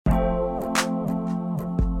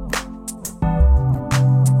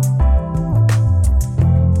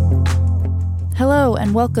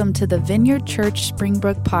and welcome to the Vineyard Church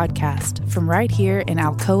Springbrook podcast from right here in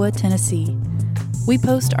Alcoa, Tennessee. We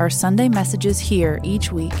post our Sunday messages here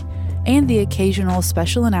each week and the occasional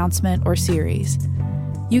special announcement or series.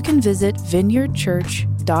 You can visit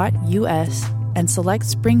vineyardchurch.us and select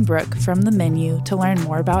Springbrook from the menu to learn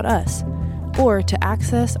more about us or to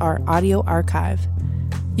access our audio archive.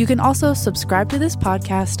 You can also subscribe to this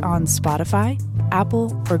podcast on Spotify,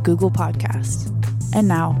 Apple, or Google Podcasts. And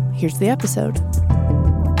now, here's the episode.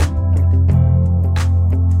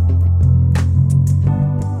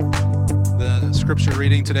 The scripture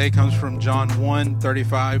reading today comes from John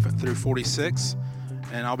 1:35 through 46,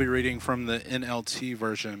 and I'll be reading from the NLT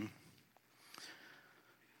version.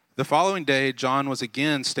 The following day, John was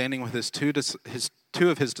again standing with two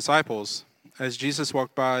of his disciples. As Jesus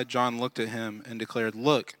walked by, John looked at him and declared,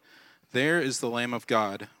 "Look, there is the Lamb of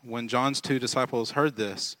God." When John's two disciples heard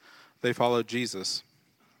this, they followed Jesus.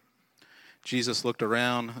 Jesus looked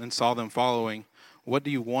around and saw them following. "What do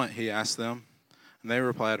you want?" he asked them. And they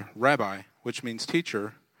replied, "Rabbi," which means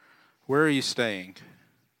teacher, "where are you staying?"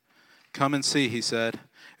 "Come and see," he said.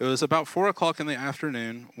 It was about 4:00 in the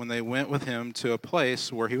afternoon when they went with him to a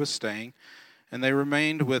place where he was staying, and they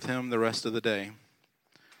remained with him the rest of the day.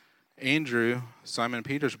 Andrew, Simon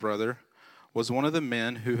Peter's brother, was one of the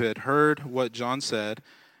men who had heard what John said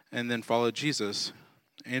and then followed Jesus.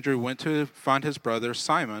 Andrew went to find his brother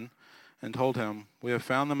Simon and told him, "We have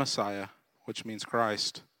found the Messiah," which means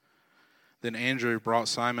Christ. Then Andrew brought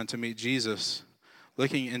Simon to meet Jesus.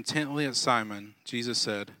 Looking intently at Simon, Jesus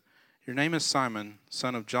said, "Your name is Simon,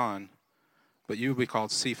 son of John, but you will be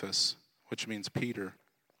called Cephas," which means Peter.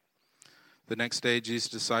 The next day, Jesus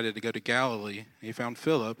decided to go to Galilee. He found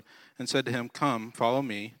Philip and said to him, "Come, follow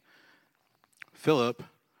me." Philip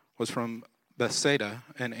was from Bethsaida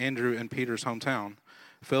and Andrew and Peter's hometown.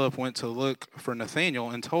 Philip went to look for Nathanael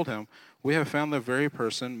and told him, "We have found the very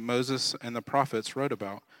person Moses and the prophets wrote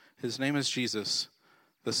about. His name is Jesus,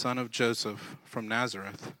 the son of Joseph from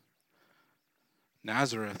Nazareth."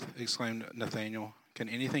 "Nazareth," exclaimed Nathanael. "Can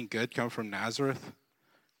anything good come from Nazareth?"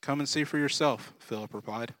 "Come and see for yourself," Philip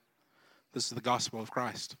replied. This is the gospel of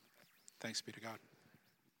Christ. Thanks be to God.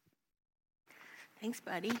 Thanks,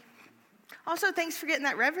 buddy. Also, thanks for getting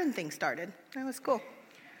that Reverend thing started. That was cool.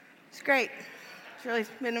 It's great. It's really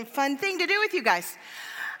been a fun thing to do with you guys.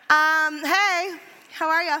 Hey, how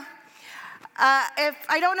are you? If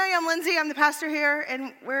I don't know you, I'm Lindsay. I'm the pastor here,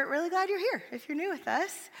 and we're really glad you're here if you're new with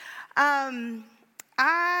us. I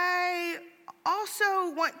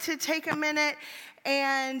also want to take a minute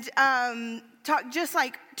and talk just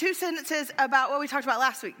like 2 sentences about what we talked about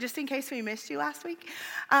last week, just in case we missed you last week.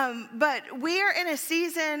 But we are in a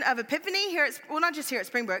season of Epiphany here at, well, not just here at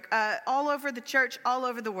Springbrook, all over the church, all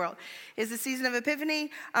over the world is the season of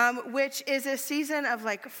Epiphany, which is a season of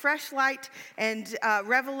like fresh light and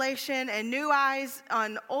revelation and new eyes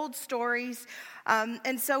on old stories.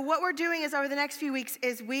 And so what we're doing is over the next few weeks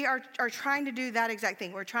is we are trying to do that exact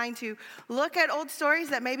thing. We're trying to look at old stories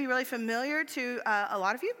that may be really familiar to a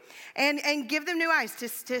lot of you and give them new eyes to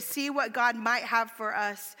see what God might have for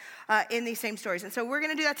us in these same stories. And so we're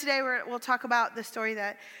going to do that today. We'll talk about the story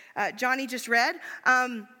that Johnny just read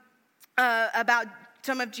about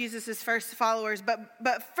some of Jesus's first followers.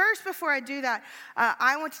 But first, before I do that,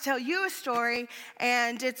 I want to tell you a story,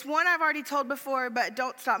 and it's one I've already told before, but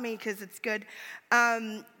don't stop me because it's good.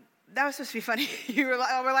 That was supposed to be funny.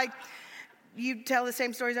 We're like, you tell the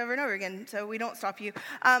same stories over and over again, so we don't stop you.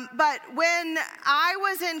 But when I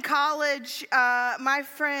was in college, my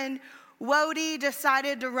friend Wody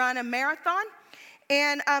decided to run a marathon.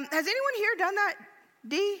 And has anyone here done that?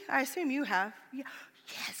 D, I assume you have. Yeah.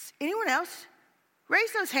 Yes. Anyone else?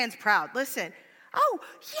 Raise those hands proud. Listen. Oh,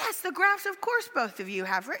 yes, the graphs, of course, both of you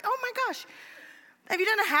have. Oh, my gosh. Have you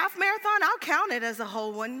done a half marathon? I'll count it as a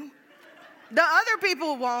whole one. The other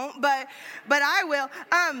people won't, but I will.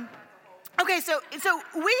 Okay, so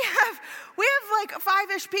we have like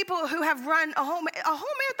 5-ish people who have run a whole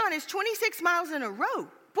marathon is 26 miles in a row.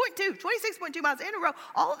 26.2 miles in a row,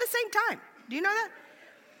 all at the same time. Do you know that?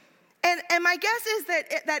 And my guess is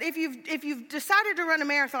that if you've decided to run a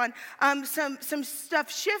marathon, some stuff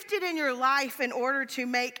shifted in your life in order to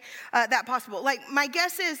make that possible. Like my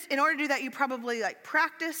guess is, in order to do that, you probably like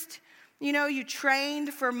practiced. You know, you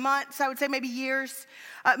trained for months. I would say maybe years.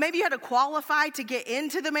 Maybe you had to qualify to get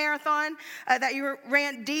into the marathon that you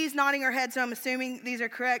ran. Dee's nodding her head, so I'm assuming these are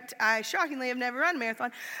correct. I shockingly have never run a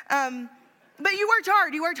marathon. But you worked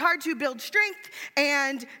hard. You worked hard to build strength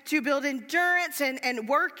and to build endurance and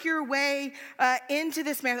work your way into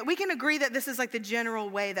this marathon. We can agree that this is like the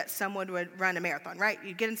general way that someone would run a marathon, right?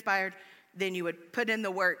 You get inspired, then you would put in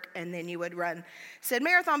the work, and then you would run said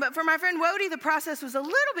marathon. But for my friend Wody, the process was a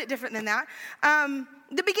little bit different than that.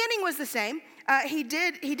 The beginning was the same. He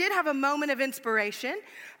did have a moment of inspiration.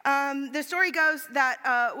 The story goes that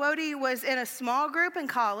Wody was in a small group in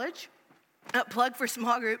college. Plug for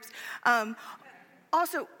small groups.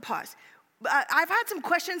 Also, pause. I've had some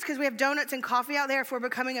questions because we have donuts and coffee out there if we're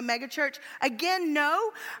becoming a mega church. Again,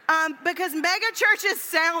 no, because mega churches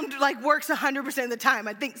sound like works 100% of the time,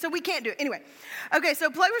 I think. So we can't do it. Anyway, okay, so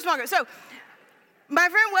plug for small group. So my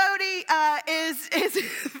friend Wody is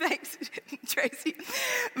thanks, Tracy.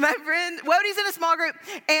 My friend Wody's in a small group,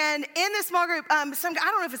 and in this small group, I don't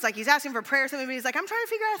know if it's like he's asking for prayer or something, but he's like, I'm trying to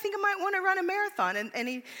figure out, I think I might want to run a marathon,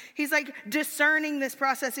 and he's like discerning this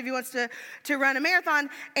process if he wants to run a marathon,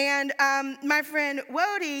 and my friend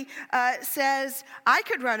Wody says, I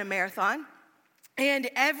could run a marathon, and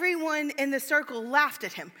everyone in the circle laughed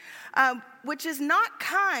at him, which is not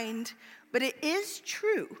kind, but it is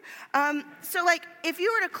true. So like, if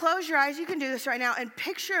you were to close your eyes, you can do this right now, and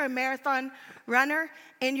picture a marathon runner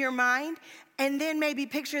in your mind, and then maybe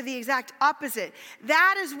picture the exact opposite.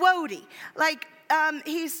 That is Wody. Like,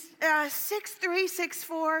 he's 6'3",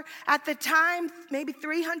 6'4", at the time, maybe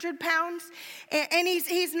 300 pounds. And he's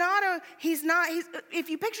if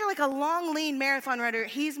you picture like a long, lean marathon runner,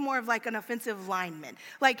 he's more of like an offensive lineman.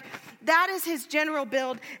 Like, that is his general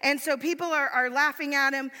build. And so people are laughing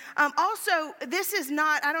at him. Also, this is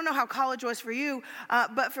not, I don't know how college was for you,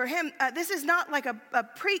 but for him, this is not like a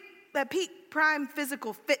peak prime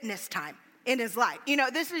physical fitness time in his life. You know,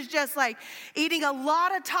 this is just like eating a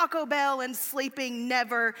lot of Taco Bell and sleeping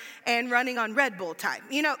never and running on Red Bull time.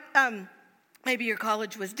 You know, maybe your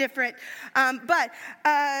college was different.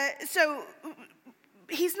 So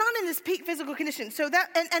he's not in this peak physical condition. So that,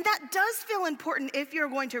 and that does feel important if you're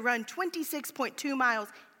going to run 26.2 miles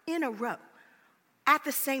in a row at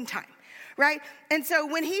the same time. Right? And so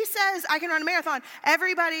when he says, I can run a marathon,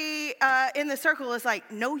 everybody in the circle is like,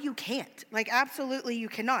 no, you can't. Like, absolutely you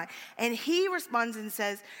cannot. And he responds and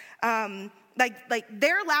says, like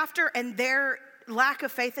their laughter and their lack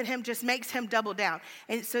of faith in him just makes him double down.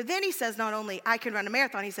 And so then he says, not only I can run a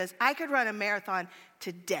marathon, he says, I could run a marathon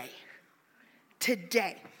today.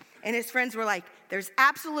 Today. And his friends were like, there's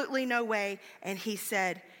absolutely no way. And he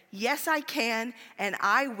said, yes, I can, and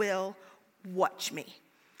I will. Watch me.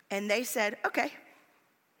 And they said, okay,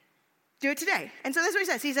 do it today. And so this is what he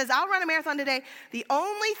says. He says, I'll run a marathon today. The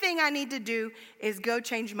only thing I need to do is go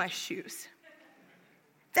change my shoes.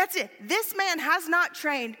 That's it. This man has not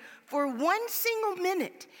trained for one single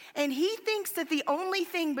minute. And he thinks that the only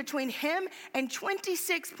thing between him and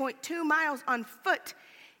 26.2 miles on foot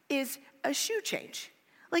is a shoe change.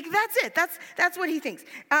 Like, that's it. That's what he thinks.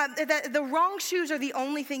 The wrong shoes are the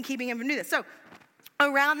only thing keeping him from doing this. So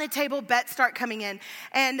around the table, bets start coming in.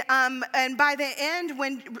 And by the end,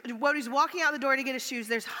 when Wody's walking out the door to get his shoes,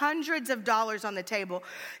 there's hundreds of dollars on the table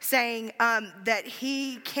saying that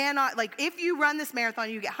he cannot, like, if you run this marathon,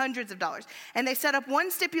 you get hundreds of dollars. And they set up one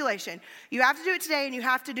stipulation. You have to do it today, and you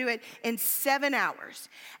have to do it in 7 hours.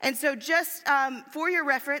 And so just for your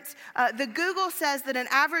reference, the Google says that an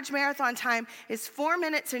average marathon time is 4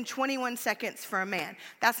 minutes and 21 seconds for a man.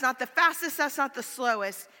 That's not the fastest, that's not the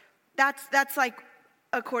slowest. That's like,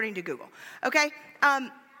 according to Google, okay?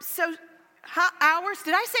 So hours,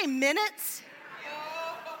 did I say minutes?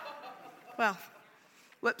 Well,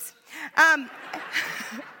 whoops.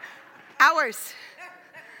 Hours.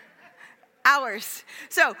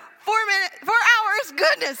 So 4 hours,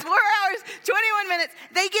 goodness, 4 hours, 21 minutes.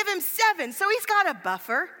 They give him 7, so he's got a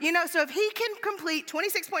buffer, you know. So if he can complete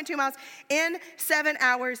 26.2 miles in 7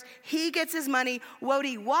 hours, he gets his money.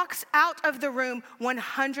 Wody walks out of the room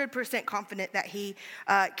 100% confident that he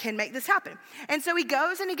can make this happen. And so he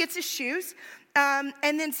goes and he gets his shoes. And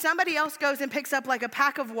then somebody else goes and picks up like a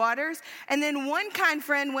pack of waters. And then one kind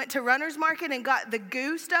friend went to Runner's Market and got the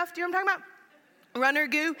goo stuff. Do you know what I'm talking about? Runner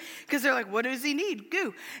goo, because they're like, what does he need?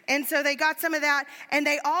 Goo. And so they got some of that, and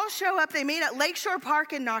they all show up. They meet at Lakeshore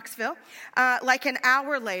Park in Knoxville, like an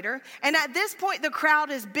hour later. And at this point, the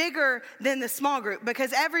crowd is bigger than the small group,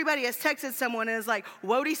 because everybody has texted someone and is like,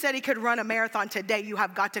 Wody said he could run a marathon today. You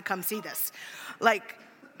have got to come see this. Like,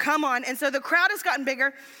 come on. And so the crowd has gotten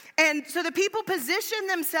bigger. And so the people position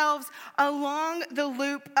themselves along the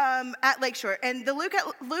loop at Lakeshore. And the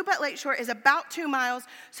loop at Lakeshore is about 2 miles.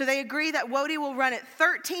 So they agree that Wody will run it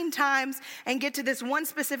 13 times and get to this one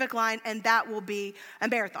specific line, and that will be a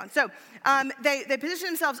marathon. So they position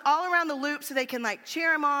themselves all around the loop so they can like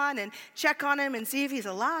cheer him on and check on him and see if he's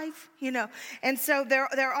alive, you know. And so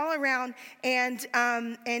they're all around, and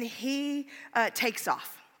he takes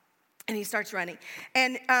off. And he starts running.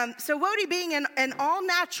 And so Wody, being an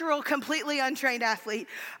all-natural, completely untrained athlete,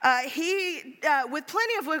 he, with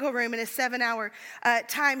plenty of wiggle room in his 7-hour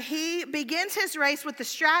time, he begins his race with the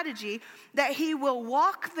strategy that he will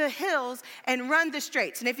walk the hills and run the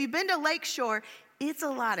straights. And if you've been to Lakeshore, it's a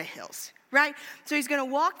lot of hills, right? So he's going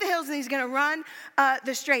to walk the hills and he's going to run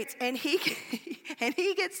the straights. And he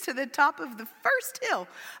gets to the top of the first hill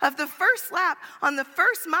of the first lap on the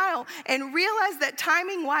first mile and realizes that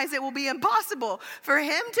timing-wise it will be impossible for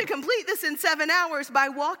him to complete this in 7 hours by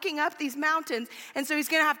walking up these mountains. And so he's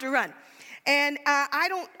going to have to run. And I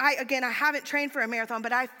haven't trained for a marathon,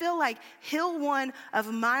 but I feel like hill 1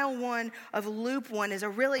 of mile 1 of loop 1 is a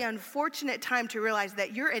really unfortunate time to realize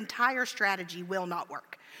that your entire strategy will not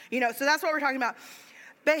work. So that's what we're talking about.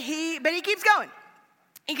 But he keeps going.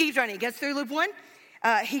 He keeps running. He gets through loop 1.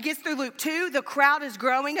 He gets through loop 2. The crowd is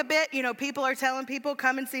growing a bit. People are telling people,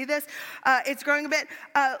 come and see this. It's growing a bit.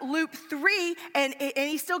 Loop 3, and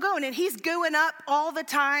he's still going. And he's gooing up all the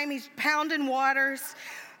time. He's pounding waters.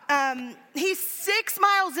 He's 6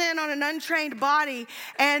 miles in on an untrained body,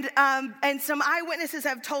 and some eyewitnesses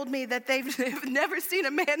have told me that they've never seen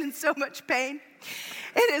a man in so much pain.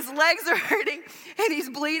 And his legs are hurting, and he's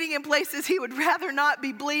bleeding in places he would rather not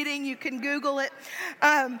be bleeding. You can Google it.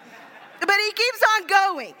 But he keeps on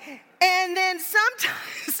going. And then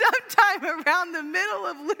sometime around the middle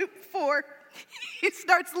of loop 4, he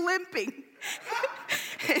starts limping.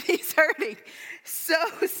 And he's hurting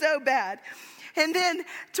so bad. And then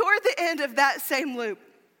toward the end of that same loop,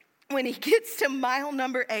 when he gets to mile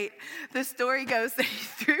number 8, the story goes that he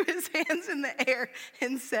threw his hands in the air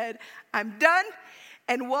and said, "I'm done,"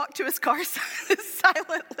 and walked to his car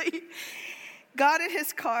silently, got in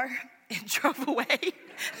his car, and drove away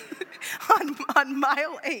on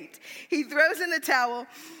mile 8. He throws in the towel,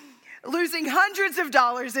 losing hundreds of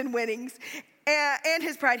dollars in winnings and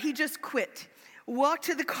his pride. He just quit. Walked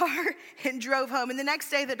to the car and drove home. And the next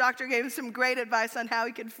day, the doctor gave him some great advice on how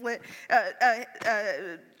he could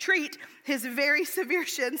treat his very severe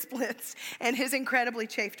shin splints and his incredibly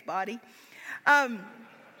chafed body. The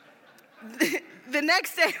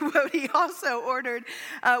next day, Wody also ordered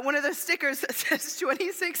one of those stickers that says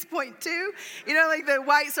 26.2, like the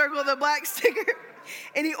white circle, the black sticker.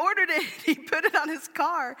 And he ordered it, he put it on his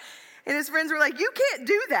car. And his friends were like, "You can't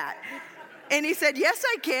do that." And he said, "Yes,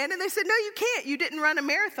 I can." And they said, "No, you can't. You didn't run a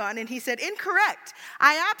marathon." And he said, "Incorrect.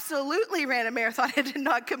 I absolutely ran a marathon. I did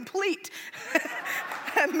not complete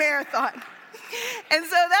a marathon." And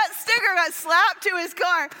so that sticker got slapped to his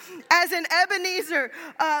car as an Ebenezer,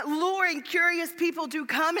 luring curious people to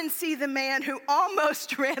come and see the man who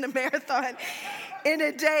almost ran a marathon in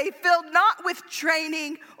a day, filled not with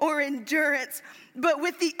training or endurance, but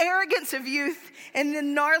with the arrogance of youth and the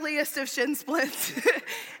gnarliest of shin splints.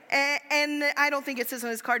 And I don't think it says on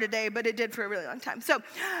his car today, but it did for a really long time. So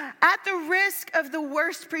at the risk of the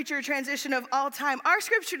worst preacher transition of all time, our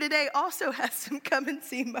scripture today also has some come and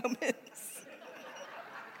see moments.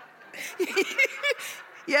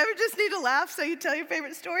 You ever just need to laugh so you tell your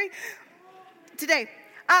favorite story? Today,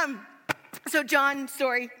 so John's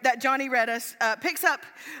story that Johnny read us picks up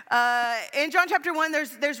in John chapter 1.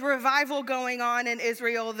 There's revival going on in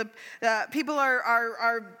Israel. The people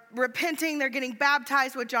are repenting. They're getting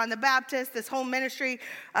baptized with John the Baptist. This whole ministry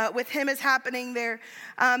with him is happening there.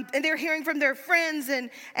 And they're hearing from their friends,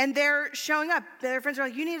 and they're showing up. Their friends are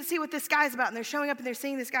like, "You need to see what this guy's about." And they're showing up, and they're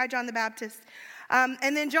seeing this guy, John the Baptist.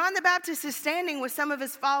 And then John the Baptist is standing with some of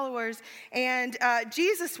his followers, and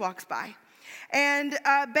Jesus walks by. And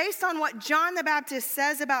based on what John the Baptist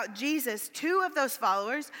says about Jesus, 2 of those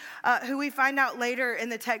followers, who we find out later in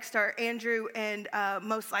the text are Andrew and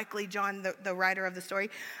most likely John, the writer of the story,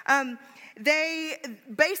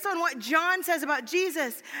 based on what John says about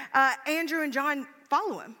Jesus, Andrew and John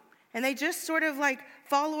follow him. And they just sort of like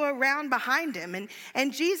follow around behind him.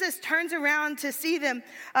 And Jesus turns around to see them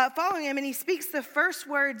following him, and he speaks the first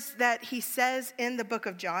words that he says in the book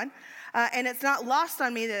of John. And it's not lost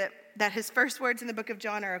on me that his first words in the book of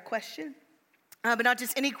John are a question, but not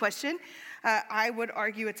just any question. I would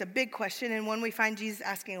argue it's a big question, and one we find Jesus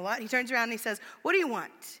asking a lot. He turns around and he says, "What do you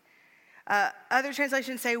want?" Other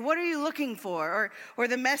translations say, "What are you looking for?" Or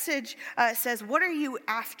the Message says, "What are you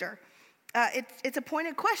after?" It's a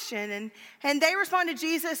pointed question, and they respond to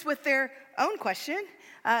Jesus with their own question.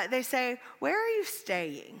 They say, "Where are you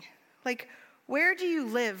staying? Like, where do you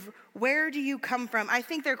live? Where do you come from? I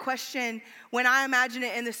think their question, when I imagine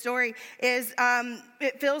it in the story, is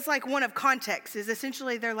it feels like one of context. Is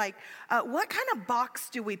essentially they're like, what kind of box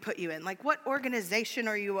do we put you in? Like, what organization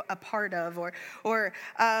are you a part of? Or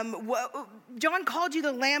John called you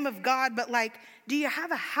the Lamb of God, but like, do you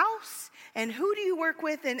have a house? And who do you work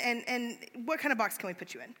with? And what kind of box can we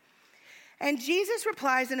put you in? And Jesus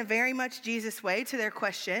replies in a very much Jesus way to their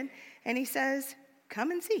question. And he says,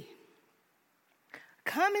 come and see.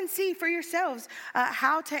 Come and see for yourselves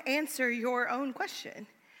how to answer your own question.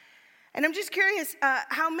 And I'm just curious,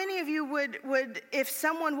 how many of you would, if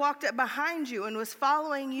someone walked up behind you and was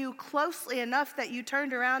following you closely enough that you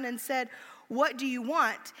turned around and said, what do you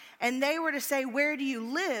want? And they were to say, where do you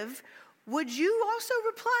live? Would you also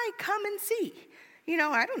reply, come and see?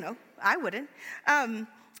 I don't know. I wouldn't.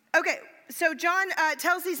 Okay, so John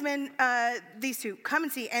tells these men, these two, come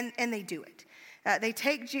and see, and they do it. They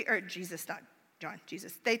take Jesus, not John,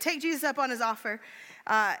 Jesus. They take Jesus up on his offer,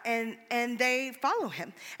 and they follow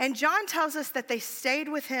him. And John tells us that they stayed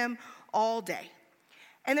with him all day.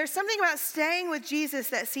 And there's something about staying with Jesus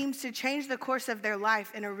that seems to change the course of their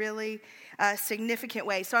life in a really significant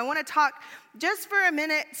way. So I want to talk just for a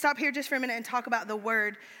minute, stop here just for a minute and talk about the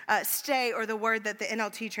word stay, or the word that the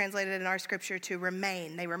NLT translated in our scripture to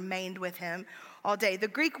remain. They remained with him all day. The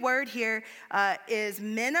Greek word here is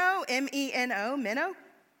meno, M-E-N-O, meno.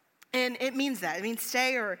 And it means that. It means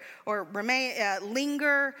stay or remain,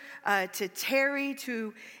 linger, to tarry,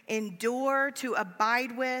 to endure, to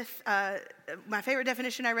abide with. My favorite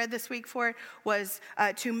definition I read this week for it was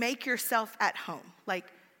to make yourself at home. Like,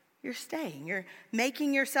 you're staying. You're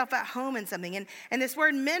making yourself at home in something. And this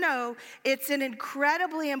word meno, it's an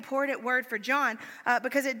incredibly important word for John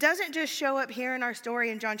because it doesn't just show up here in our story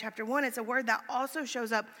in John chapter 1. It's a word that also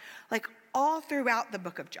shows up like all throughout the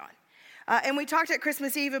book of John. And we talked at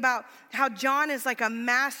Christmas Eve about how John is like a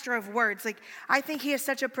master of words. Like, I think he is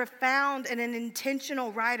such a profound and an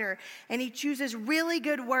intentional writer. And he chooses really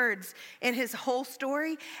good words in his whole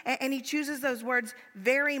story. And he chooses those words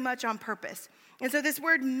very much on purpose. And so this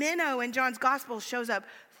word meno in John's gospel shows up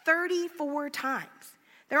 34 times.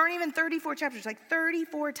 There aren't even 34 chapters, like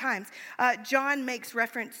 34 times. John makes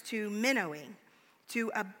reference to menoing, to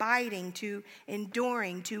abiding, to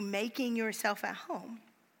enduring, to making yourself at home.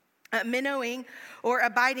 Menoing or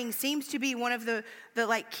abiding seems to be one of the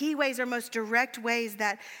like key ways or most direct ways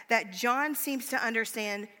that John seems to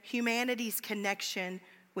understand humanity's connection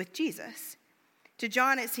with Jesus. To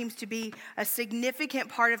John, it seems to be a significant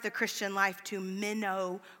part of the Christian life to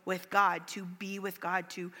meno with God, to be with God,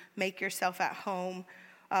 to make yourself at home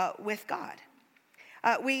with God.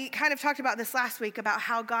 We kind of talked about this last week about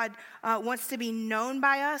how God wants to be known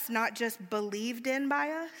by us, not just believed in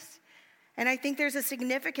by us. And I think there's a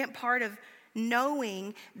significant part of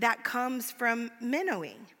knowing that comes from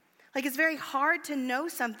menoing. Like, it's very hard to know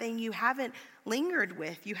something you haven't lingered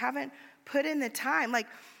with, you haven't put in the time. Like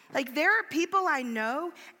there are people I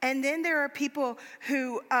know, and then there are people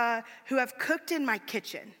who have cooked in my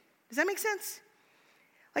kitchen. Does that make sense?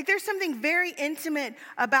 Like, there's something very intimate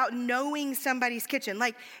about knowing somebody's kitchen.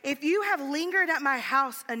 Like, if you have lingered at my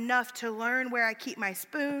house enough to learn where I keep my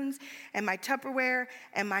spoons and my Tupperware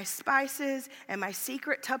and my spices and my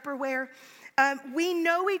secret Tupperware, we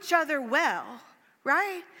know each other well,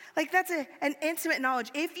 right? Like, that's an intimate knowledge.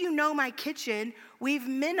 If you know my kitchen, we've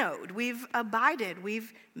minnowed, we've abided,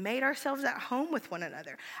 we've made ourselves at home with one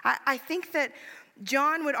another. I think that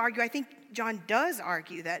John would argue, I think John does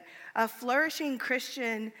argue, that a flourishing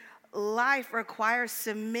Christian life requires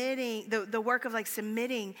submitting, the work of like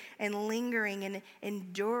submitting and lingering and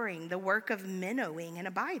enduring, the work of minnowing and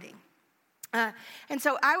abiding. And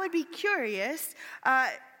so I would be curious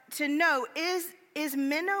to know, is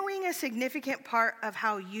minnowing a significant part of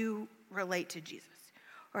how you relate to Jesus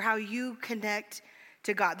or how you connect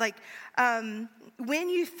to God? Like, when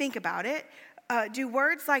you think about it, do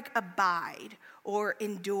words like abide or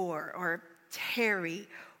endure or tarry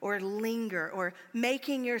or linger or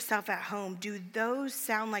making yourself at home, do those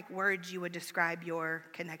sound like words you would describe your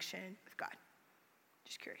connection with God?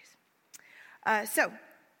 Just curious. So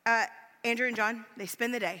Andrew and John, they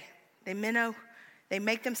spend the day. They minnow. They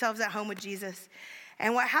make themselves at home with Jesus.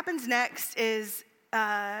 And what happens next is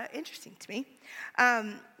interesting to me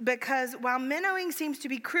because while minnowing seems to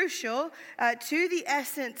be crucial to the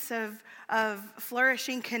essence of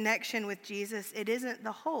flourishing connection with Jesus, it isn't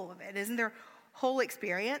the whole of it. It isn't their whole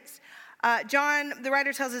experience. John, the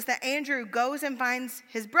writer, tells us that Andrew goes and finds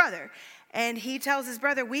his brother, and he tells his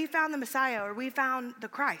brother, we found the Messiah, or we found the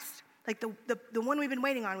Christ, like the one we've been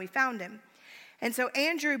waiting on, we found him. And so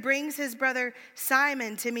Andrew brings his brother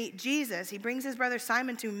Simon to meet Jesus. He brings his brother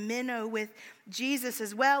Simon to minnow with Jesus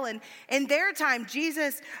as well. And in their time,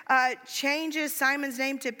 Jesus changes Simon's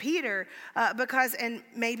name to Peter because, and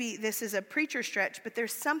maybe this is a preacher stretch, but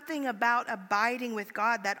there's something about abiding with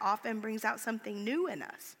God that often brings out something new in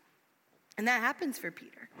us. And that happens for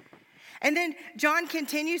Peter. And then John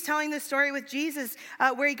continues telling the story with Jesus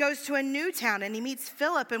where he goes to a new town and he meets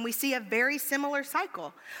Philip, and we see a very similar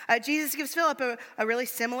cycle. Jesus gives Philip a really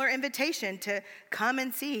similar invitation to come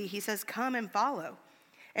and see. He says, come and follow.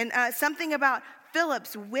 And something about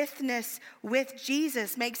Philip's witness with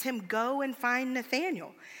Jesus makes him go and find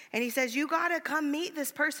Nathanael. And he says, you got to come meet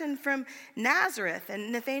this person from Nazareth.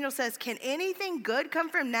 And Nathanael says, can anything good come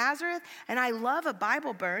from Nazareth? And I love a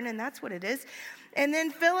Bible burn, and that's what it is. And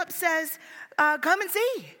then Philip says, come and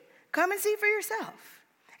see. Come and see for yourself.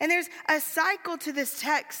 And there's a cycle to this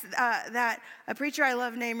text that a preacher I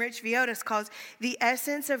love named Rich Viotis calls the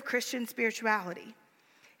essence of Christian spirituality.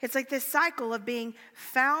 It's like this cycle of being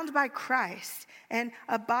found by Christ and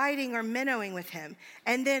abiding or minnowing with him,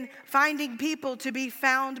 and then finding people to be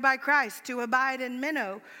found by Christ, to abide and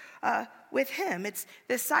minnow with him. It's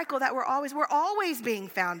this cycle that we're always being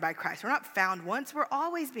found by Christ. We're not found once, we're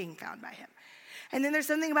always being found by him. And then there's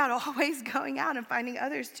something about always going out and finding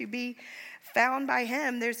others to be found by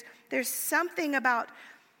him. There's something about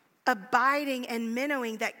abiding and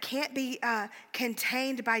minnowing that can't be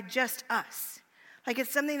contained by just us. Like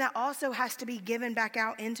it's something that also has to be given back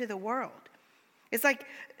out into the world. It's like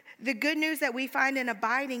the good news that we find in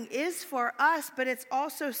abiding is for us, but it's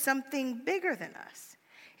also something bigger than us.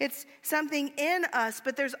 It's something in us,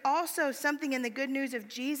 but there's also something in the good news of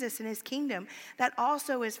Jesus and his kingdom that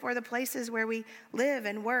also is for the places where we live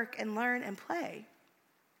and work and learn and play.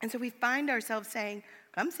 And so we find ourselves saying,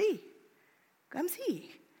 come see, come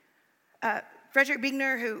see. Frederick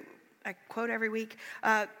Buechner, who I quote every week,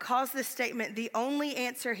 calls this statement the only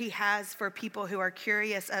answer he has for people who are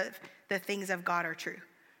curious of the things of God are true.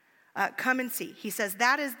 Come and see. He says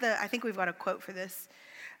that is I think we've got a quote for this,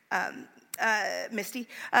 Misty.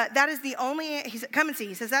 That is the only, come and see.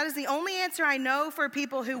 He says that is the only answer I know for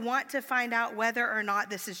people who want to find out whether or not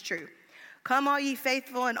this is true. Come all ye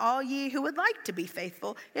faithful and all ye who would like to be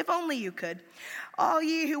faithful, if only you could. All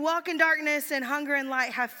ye who walk in darkness and hunger and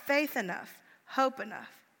light, have faith enough, hope enough,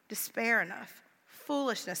 despair enough,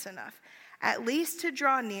 foolishness enough, at least to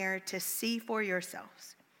draw near to see for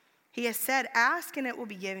yourselves. He has said, ask and it will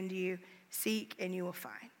be given to you, seek and you will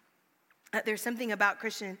find. There's something about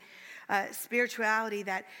Christian spirituality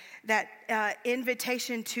that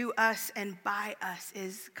invitation to us and by us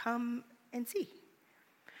is come and see.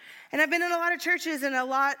 And I've been in a lot of churches and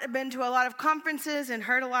been to a lot of conferences and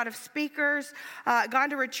heard a lot of speakers, gone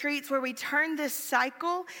to retreats where we turn this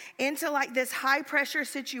cycle into like this high pressure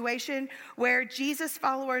situation where Jesus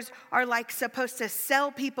followers are like supposed to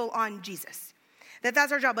sell people on Jesus.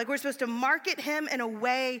 That's our job. Like we're supposed to market him in a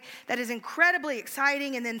way that is incredibly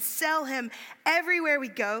exciting and then sell him everywhere we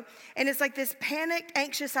go. And it's like this panicked,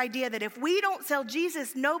 anxious idea that if we don't sell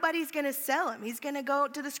Jesus, nobody's going to sell him. He's going to go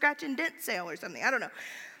to the scratch and dent sale or something. I don't know.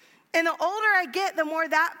 And the older I get, the more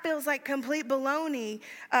that feels like complete baloney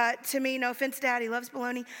to me. No offense, Daddy loves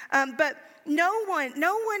baloney. But no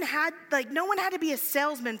one had to be a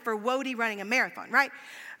salesman for Wody running a marathon, right?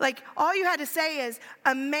 Like all you had to say is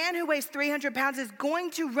a man who weighs 300 pounds is going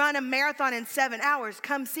to run a marathon in 7 hours.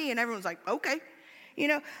 Come see, and everyone's like, okay,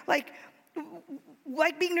 like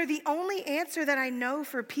Buechner, the only answer that I know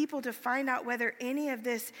for people to find out whether any of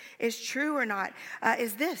this is true or not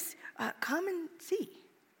is this: come and see.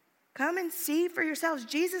 Come and see for yourselves.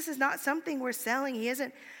 Jesus is not something we're selling. He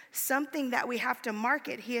isn't something that we have to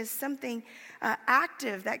market. He is something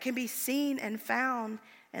active that can be seen and found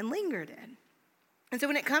and lingered in. And so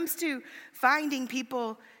when it comes to finding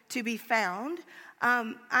people to be found,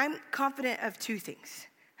 I'm confident of two things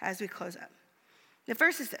as we close up. The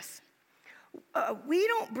first is this. We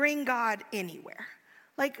don't bring God anywhere.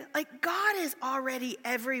 Like God is already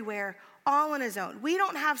everywhere, all on his own. We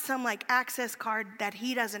don't have some like access card that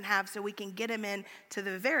he doesn't have so we can get him in to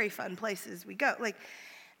the very fun places we go. Like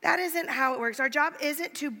that isn't how it works. Our job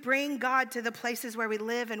isn't to bring God to the places where we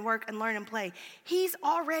live and work and learn and play. He's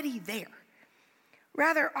already there.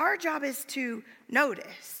 Rather, our job is to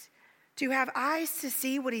notice, to have eyes to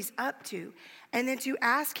see what he's up to, and then to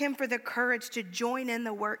ask him for the courage to join in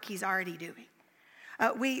the work he's already doing.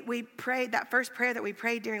 We prayed, that first prayer that we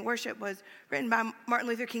prayed during worship was written by Martin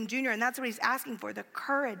Luther King Jr., and that's what he's asking for, the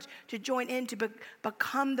courage to join in, to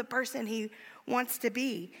become the person he wants to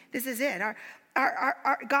be. This is it.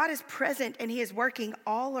 Our God is present, and he is working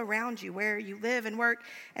all around you, where you live and work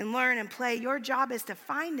and learn and play. Your job is to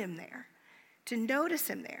find him there, to notice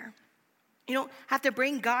him there. You don't have to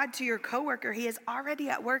bring God to your coworker. He is already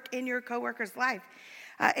at work in your coworker's life.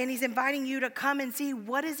 And he's inviting you to come and see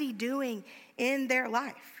what is he doing in their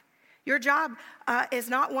life. Your job is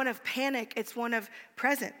not one of panic. It's one of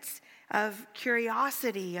presence, of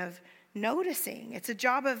curiosity, of noticing. It's a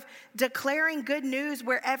job of declaring good news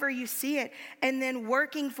wherever you see it and then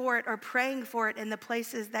working for it or praying for it in the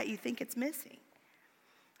places that you think it's missing.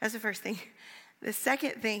 That's the first thing. The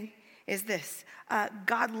second thing is this.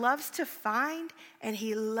 God loves to find and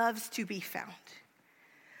he loves to be found.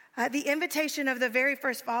 The invitation of the very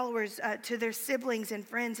first followers to their siblings and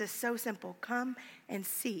friends is so simple. Come and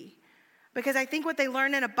see. Because I think what they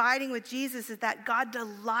learn in abiding with Jesus is that God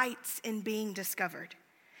delights in being discovered.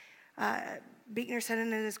 Buechner said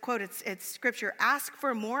in his quote, it's scripture, ask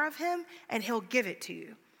for more of him and he'll give it to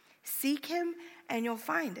you. Seek him and you'll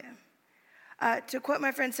find him. To quote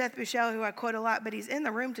my friend Seth Bushell, who I quote a lot, but he's in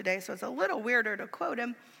the room today, so it's a little weirder to quote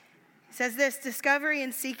him. He says this, discovery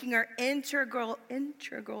and seeking are integral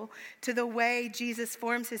to the way Jesus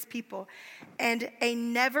forms his people and a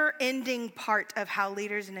never-ending part of how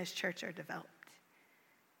leaders in his church are developed.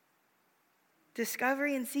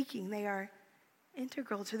 Discovery and seeking, they are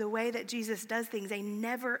integral to the way that Jesus does things, a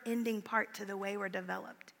never-ending part to the way we're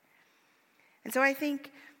developed. And so I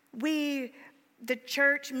think we, the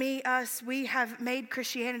church, me, us, we have made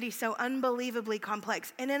Christianity so unbelievably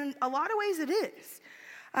complex. And in a lot of ways it is.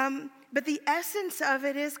 But the essence of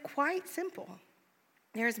it is quite simple.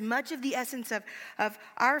 There's much of the essence of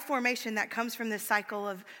our formation that comes from this cycle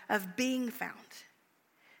of being found,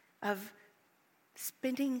 of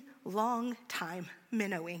spending long time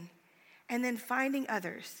minnowing, and then finding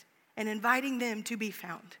others and inviting them to be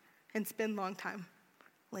found and spend long time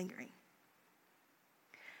lingering.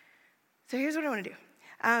 So here's what I want to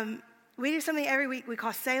do. We do something every week we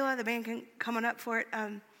call Selah. The band can come on up for it.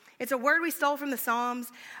 It's a word we stole from the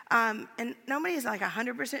Psalms, and nobody is like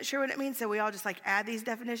 100% sure what it means, so we all just like add these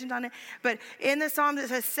definitions on it. But in the Psalms it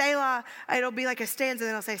says Selah, it'll be like a stanza,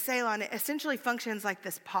 and it'll say Selah, and it essentially functions like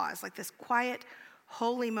this pause, like this quiet,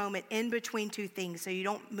 holy moment in between two things, so you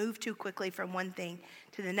don't move too quickly from one thing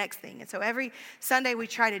to the next thing. And so every Sunday we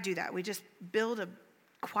try to do that. We just build a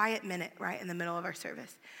quiet minute right in the middle of our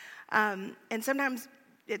service. And sometimes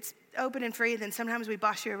it's open and free, then sometimes we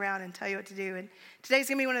boss you around and tell you what to do. And today's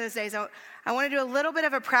going to be one of those days. I want to do a little bit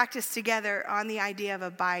of a practice together on the idea of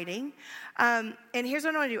abiding. And here's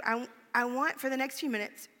what I want to do. I want, for the next few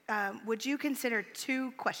minutes, would you consider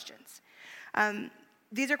two questions?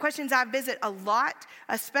 These are questions I visit a lot,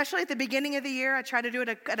 especially at the beginning of the year. I try to do it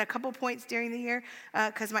at a couple points during the year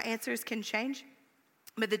because my answers can change.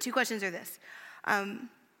 But the two questions are this.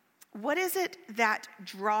 What is it that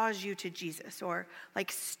draws you to Jesus or like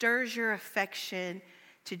stirs your affection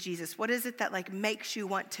to Jesus? What is it that like makes you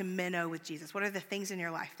want to minnow with Jesus? What are the things in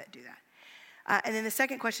your life that do that? And then the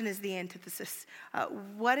second question is the antithesis.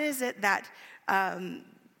 What is it that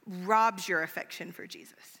robs your affection for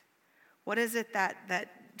Jesus? What is it that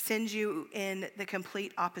sends you in the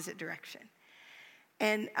complete opposite direction?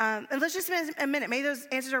 And let's just spend a minute. Maybe those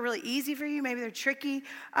answers are really easy for you. Maybe they're tricky.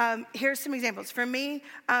 Here's some examples. For me,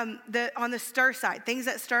 on the stir side, things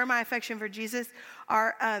that stir my affection for Jesus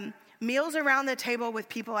are meals around the table with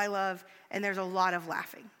people I love, and there's a lot of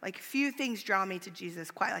laughing. Like few things draw me to Jesus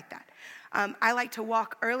quite like that. I like to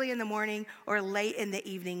walk early in the morning or late in the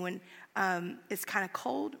evening when it's kind of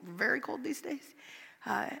cold, very cold these days,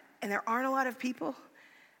 and there aren't a lot of people.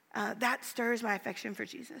 That stirs my affection for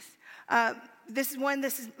Jesus. This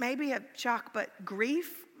is maybe a shock, but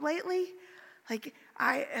grief lately. Like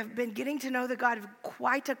I have been getting to know the God of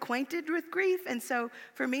quite acquainted with grief. And so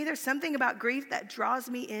for me, there's something about grief that draws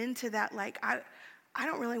me into that. Like, I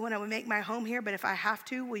don't really want to make my home here, but if I have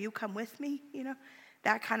to, will you come with me? You know,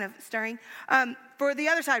 that kind of stirring. For the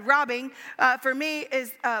other side, robbing, for me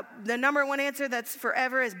is the number one answer that's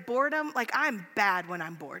forever is boredom. Like I'm bad when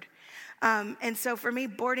I'm bored. And so for me,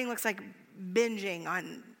 boarding looks like binging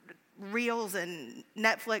on Reels and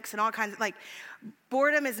Netflix and all kinds of, like,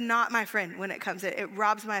 boredom is not my friend when it comes to it. It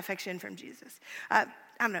robs my affection from Jesus. I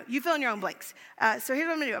don't know. You fill in your own blanks. So here's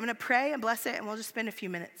what I'm going to do. I'm going to pray and bless it, and we'll just spend a few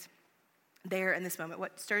minutes there in this moment.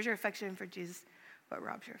 What stirs your affection for Jesus? What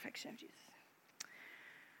robs your affection of Jesus?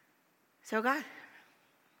 So God,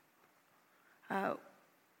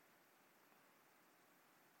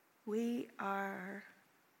 we are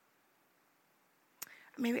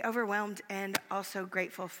maybe overwhelmed and also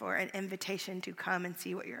grateful for an invitation to come and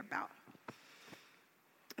see what you're about.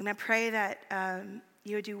 And I pray that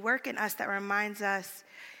you would do work in us that reminds us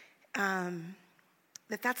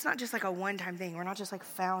that that's not just like a one-time thing. We're not just like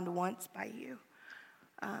found once by you.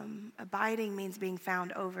 Abiding means being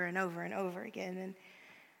found over and over and over again. And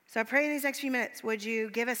so I pray in these next few minutes, would you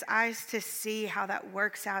give us eyes to see how that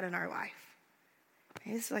works out in our life?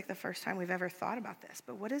 Maybe this is like the first time we've ever thought about this,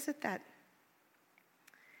 but what is it that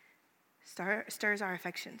stirs our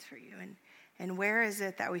affections for you? And where is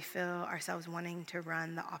it that we feel ourselves wanting to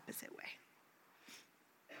run the opposite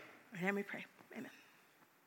way? And then we pray.